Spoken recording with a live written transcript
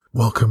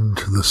Welcome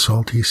to the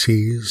salty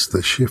seas,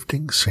 the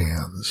shifting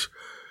sands,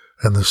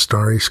 and the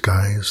starry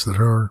skies that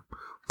are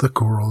the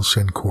Corals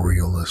and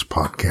Coriolis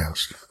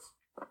podcast.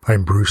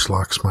 I'm Bruce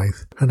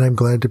Locksmith, and I'm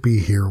glad to be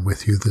here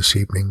with you this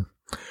evening.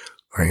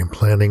 I am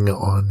planning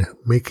on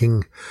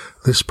making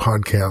this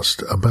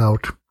podcast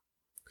about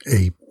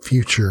a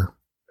future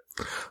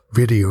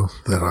video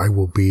that I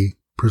will be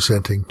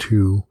presenting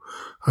to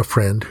a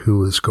friend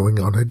who is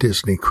going on a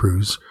Disney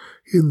cruise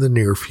in the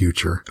near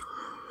future,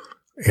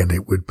 and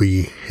it would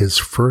be his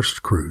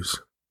first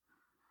cruise.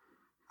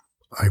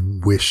 I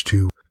wish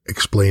to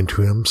explain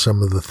to him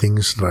some of the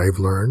things that I've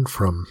learned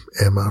from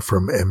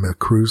Emma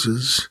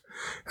Cruises,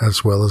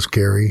 as well as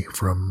Gary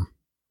from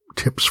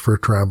Tips for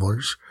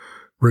Travelers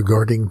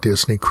regarding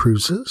Disney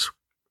cruises,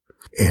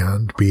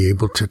 and be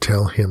able to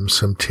tell him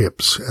some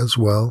tips as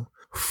well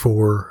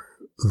for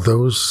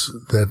those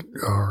that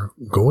are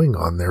going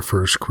on their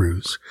first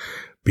cruise,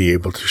 be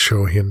able to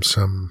show him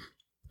some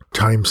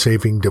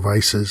time-saving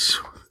devices,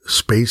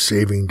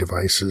 space-saving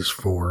devices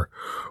for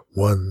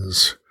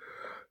one's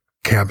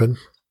cabin,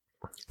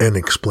 and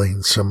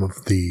explain some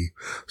of the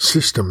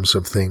systems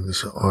of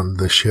things on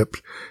the ship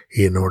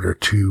in order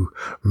to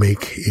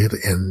make it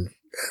an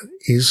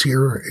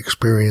easier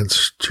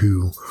experience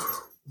to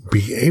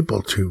be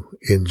able to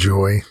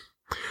enjoy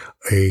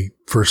a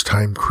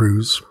first-time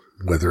cruise,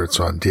 whether it's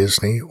on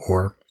Disney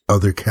or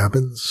other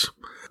cabins.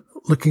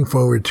 Looking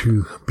forward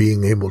to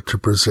being able to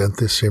present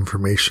this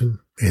information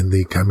in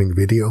the coming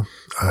video.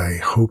 I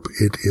hope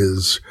it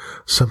is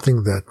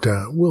something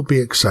that will be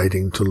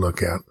exciting to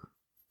look at.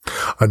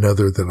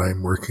 Another that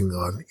I'm working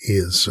on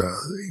is a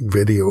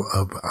video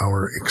of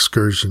our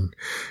excursion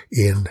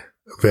in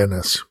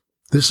Venice.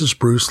 This is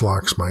Bruce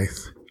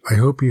Locksmith. I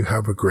hope you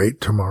have a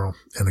great tomorrow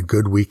and a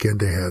good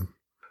weekend ahead.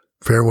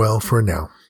 Farewell for now.